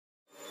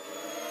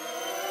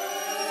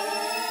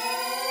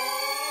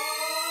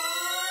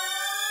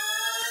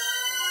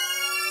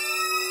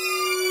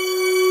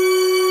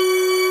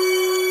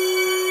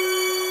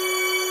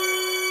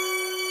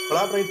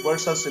Collaborate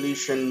Versa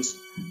Solutions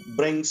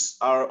brings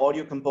our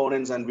audio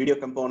components and video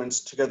components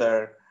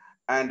together,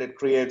 and it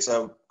creates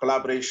a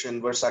collaboration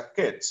Versa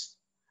kits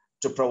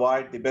to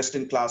provide the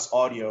best-in-class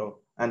audio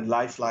and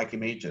lifelike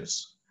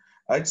images.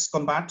 It's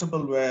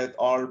compatible with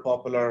all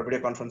popular video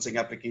conferencing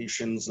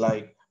applications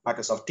like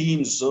Microsoft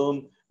Teams,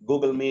 Zoom,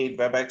 Google Meet,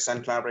 WebEx,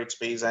 and Collaborate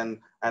Space, and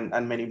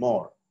many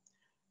more.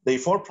 The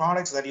four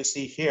products that you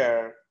see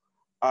here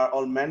are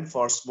all meant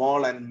for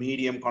small and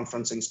medium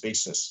conferencing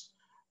spaces.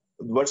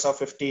 Versa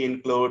 50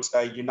 includes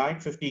a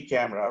Unite 50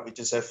 camera, which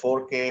is a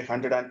 4K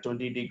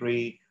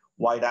 120-degree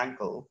wide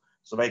angle,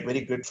 so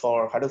very good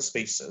for huddle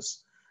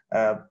spaces.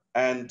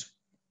 And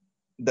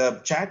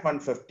the Chat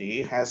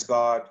 150 has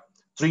got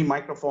 3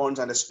 microphones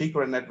and a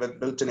speaker in it with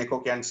built-in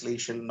echo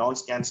cancellation,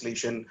 noise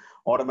cancellation,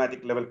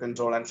 automatic level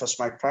control, and first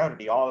mic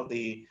priority, all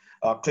the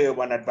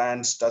ClearOne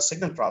advanced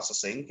signal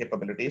processing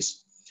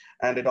capabilities.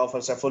 And it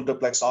offers a full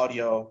duplex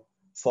audio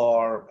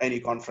for any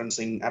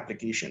conferencing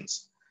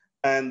applications.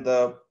 And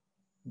the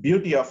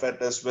beauty of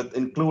it is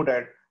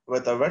included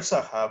with a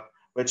Versa Hub,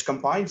 which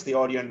combines the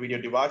audio and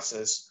video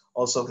devices,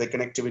 also the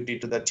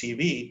connectivity to the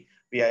TV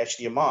via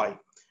HDMI.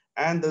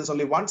 And there's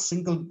only one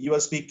single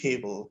USB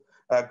cable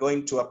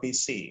going to a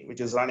PC, which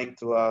is running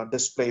through a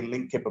display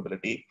link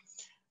capability.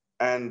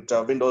 And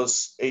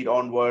Windows 8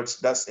 onwards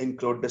does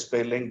include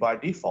display link by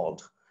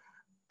default.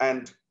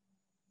 And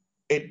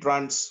it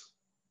runs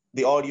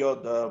the audio,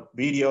 the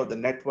video, the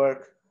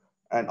network,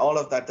 and all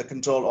of that, the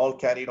control, all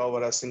carried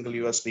over a single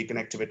USB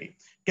connectivity.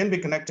 Can be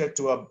connected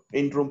to an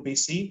in-room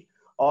PC,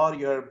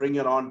 or bring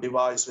your own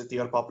device with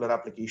your popular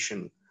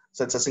application.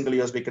 So it's a single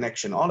USB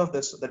connection. All of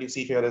this that you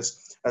see here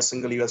is a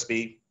single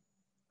USB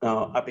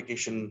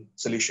application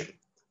solution.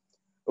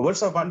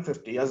 Versa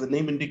 150, as the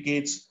name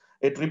indicates,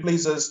 it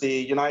replaces the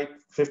Unite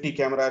 50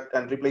 camera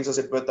and replaces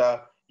it with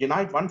a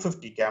Unite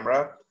 150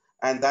 camera,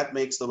 and that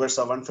makes the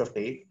Versa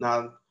 150.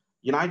 Now,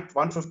 Unite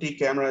 150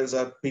 camera is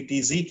a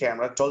PTZ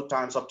camera, 12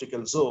 times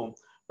optical zoom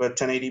with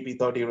 1080p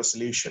 30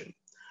 resolution.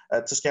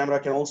 This camera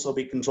can also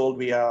be controlled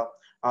via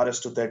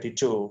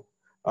RS-232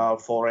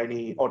 for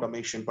any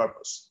automation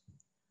purpose.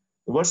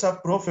 The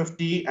Versa Pro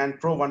 50 and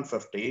Pro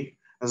 150,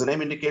 as the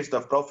name indicates, the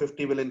Pro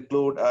 50 will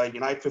include a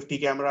Unite 50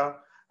 camera,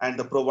 and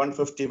the Pro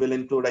 150 will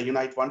include a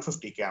Unite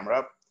 150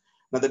 camera.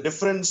 Now the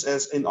difference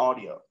is in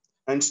audio.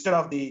 Instead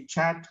of the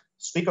chat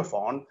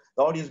speakerphone,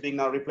 the audio is being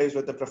now replaced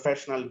with the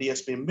professional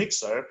DSP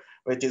mixer,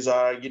 which is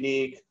our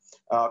unique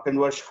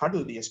Converge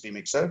Huddle DSP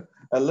mixer.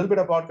 A little bit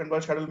about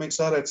Converge Huddle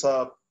mixer. It's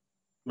a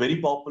very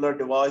popular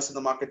device in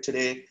the market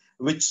today,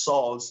 which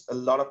solves a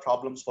lot of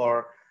problems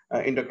for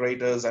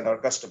integrators and our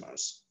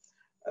customers.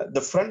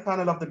 The front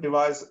panel of the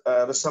device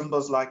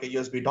resembles like a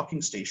USB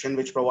docking station,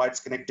 which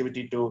provides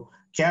connectivity to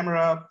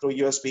camera through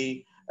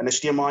USB, and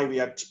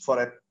HDMI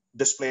for a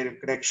display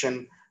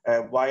connection,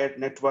 a wired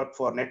network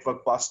for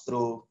network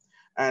pass-through,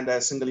 and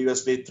a single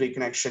USB 3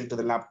 connection to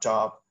the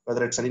laptop,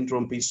 whether it's an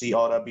in-room PC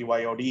or a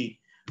BYOD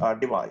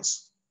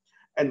device.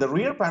 And the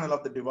rear panel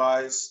of the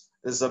device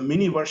is a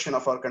mini version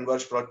of our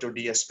Converge Pro 2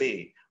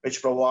 DSP,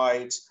 which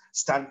provides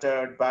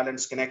standard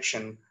balanced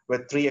connection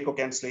with 3 echo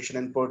cancellation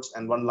inputs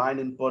and 1 line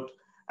input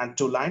and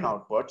 2 line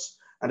outputs.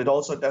 And it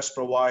also does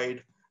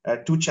provide a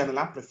 2-channel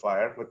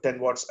amplifier with 10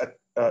 watts at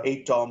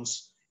 8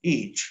 ohms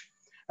each,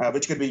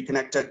 which can be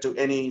connected to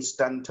any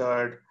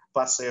standard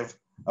passive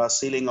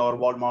ceiling or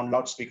wall mount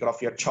loudspeaker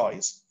of your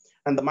choice.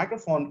 And the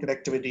microphone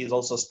connectivity is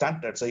also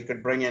standard, so you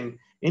could bring in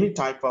any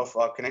type of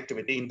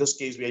connectivity. In this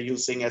case, we are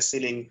using a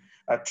ceiling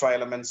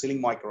tri-element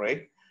ceiling mic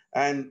array.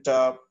 And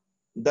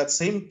that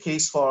same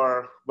case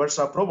for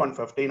Versa Pro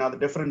 150. Now, the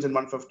difference in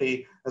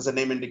 150, as the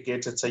name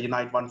indicates, it's a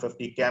Unite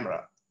 150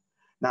 camera.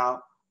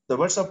 Now, the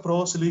Versa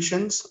Pro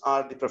solutions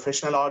are the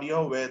professional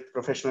audio with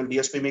professional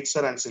DSP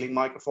mixer and ceiling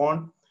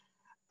microphone.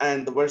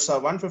 And the Versa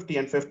 150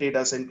 and 50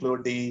 does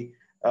include the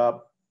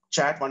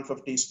Chat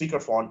 150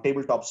 speakerphone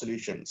tabletop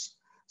solutions.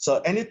 So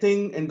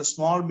anything in the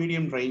small,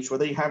 medium range,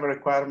 whether you have a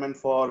requirement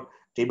for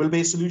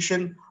table-based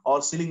solution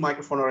or ceiling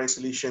microphone array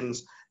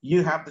solutions,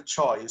 you have the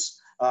choice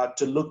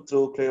to look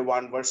through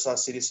ClearOne Versa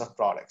series of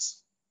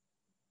products.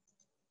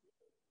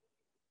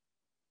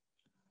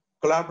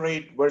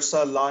 Collaborate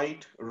Versa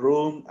Lite,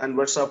 Room, and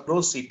Versa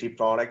Pro CT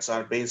products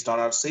are based on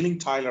our ceiling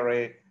tile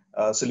array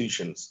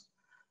solutions.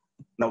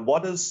 Now,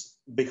 what is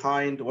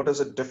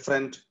it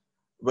different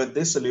with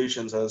these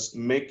solutions is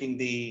making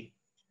the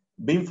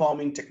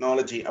beamforming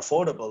technology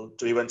affordable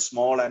to even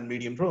small and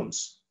medium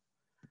rooms.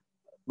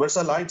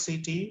 Versa Lite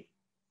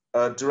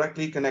CT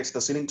directly connects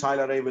the ceiling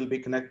tile array will be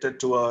connected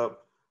to a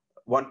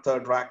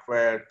 1/3 rack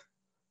where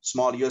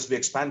small USB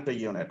expander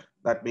unit.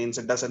 That means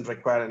it doesn't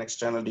require an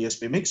external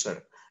DSP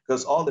mixer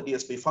because all the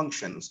DSP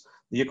functions,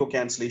 the echo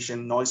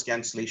cancellation, noise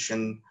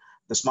cancellation,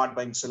 the smart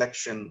bank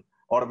selection,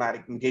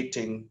 automatic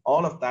gating,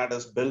 all of that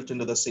is built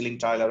into the ceiling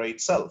tile array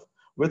itself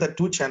with a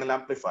 2-channel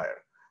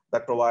amplifier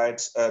that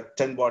provides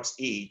 10 watts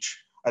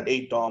each at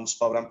 8 ohms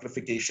power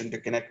amplification to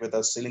connect with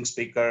a ceiling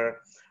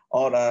speaker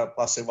or a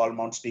passive wall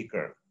mount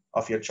speaker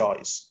of your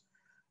choice.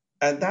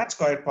 And that's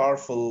quite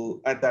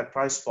powerful at that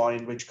price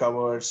point, which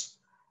covers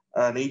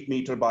an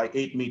 8-meter by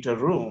 8-meter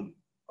room,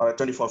 or a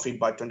 24 feet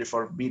by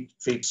 24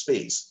 feet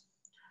space.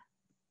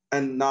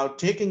 And now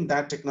taking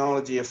that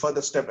technology a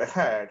further step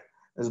ahead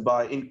is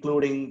by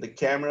including the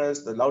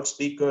cameras, the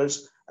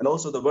loudspeakers, and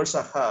also the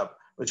Versa Hub,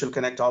 which will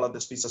connect all of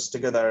these pieces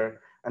together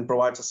and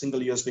provides a single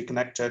USB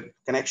connected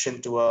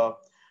connection to a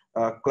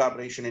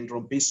collaboration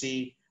in-room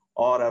PC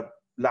or a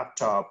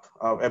laptop,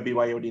 a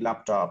BYOD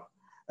laptop.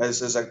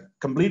 This is a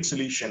complete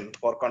solution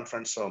for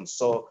conference rooms.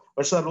 So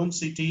Versa Room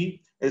CT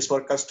is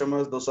for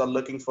customers, those are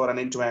looking for an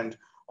end-to-end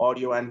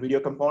audio and video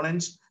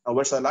components. And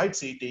Versa Light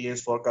CT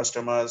is for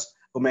customers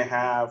who may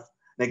have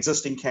an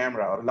existing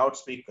camera or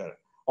loudspeaker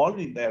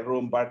already in their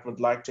room, but would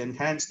like to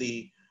enhance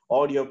the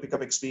audio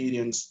pickup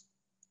experience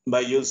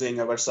by using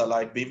a Versa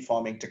Light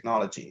beamforming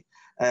technology.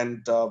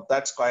 And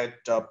that's quite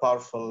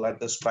powerful at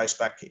this price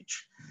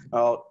package.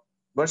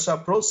 Versa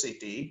Pro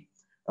CT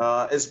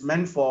is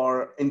meant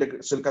for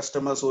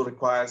customers who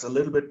requires a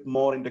little bit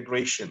more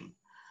integration.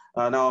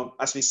 Now,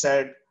 as we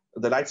said,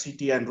 the Light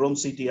CT and Room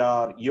CT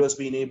are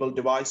USB-enabled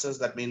devices.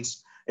 That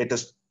means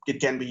it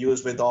can be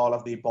used with all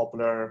of the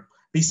popular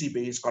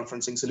PC-based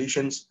conferencing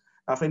solutions.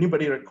 If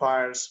anybody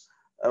requires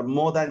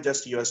more than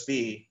just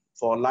USB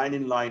for line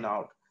in, line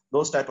out,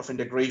 those type of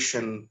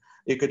integration,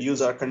 you could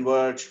use our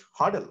Converge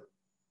Huddle.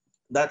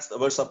 That's the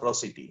Versa Pro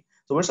CT.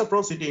 So Versa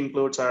Pro CT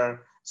includes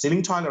our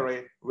ceiling tile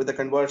array with the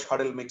Converge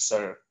Huddle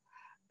mixer.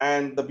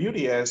 And the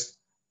beauty is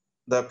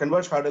the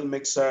Converge Huddle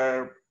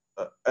mixer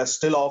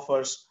still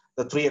offers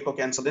the 3 echo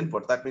cancel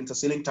input. That means the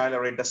ceiling tile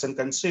array doesn't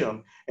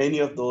consume any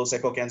of those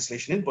echo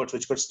cancellation inputs,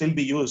 which could still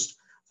be used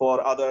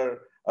for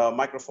other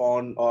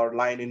microphone or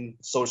line in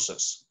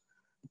sources.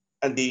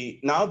 And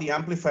now the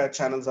amplifier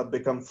channels have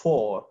become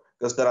 4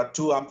 because there are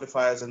 2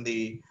 amplifiers in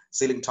the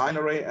ceiling tile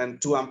array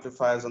and 2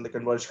 amplifiers on the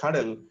Converge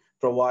Huddle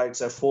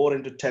provides a 4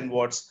 into 10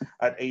 watts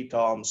at 8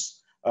 ohms,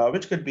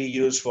 which could be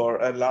used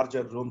for a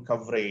larger room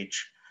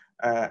coverage.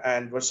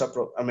 And Versa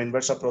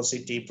Pro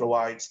CT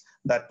provides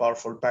that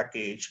powerful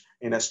package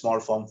in a small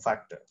form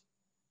factor.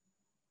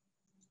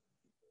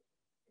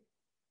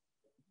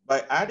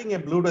 By adding a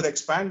Bluetooth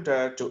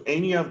expander to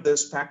any of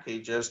these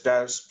packages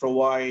does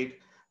provide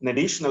an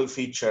additional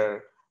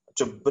feature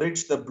to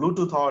bridge the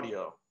Bluetooth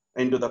audio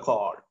into the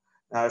card.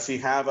 If you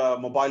have a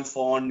mobile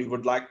phone you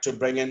would like to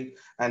bring in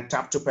and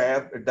tap to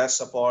pair, it does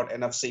support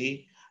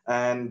NFC,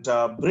 and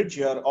bridge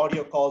your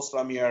audio calls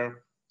from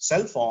your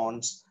cell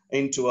phones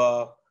into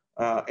a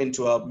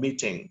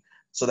meeting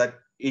so that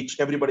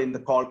everybody in the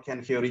call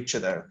can hear each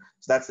other.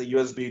 So that's the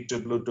USB to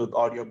Bluetooth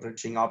audio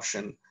bridging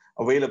option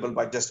available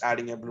by just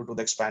adding a Bluetooth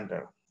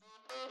expander.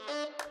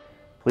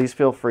 Please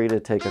feel free to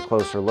take a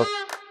closer look.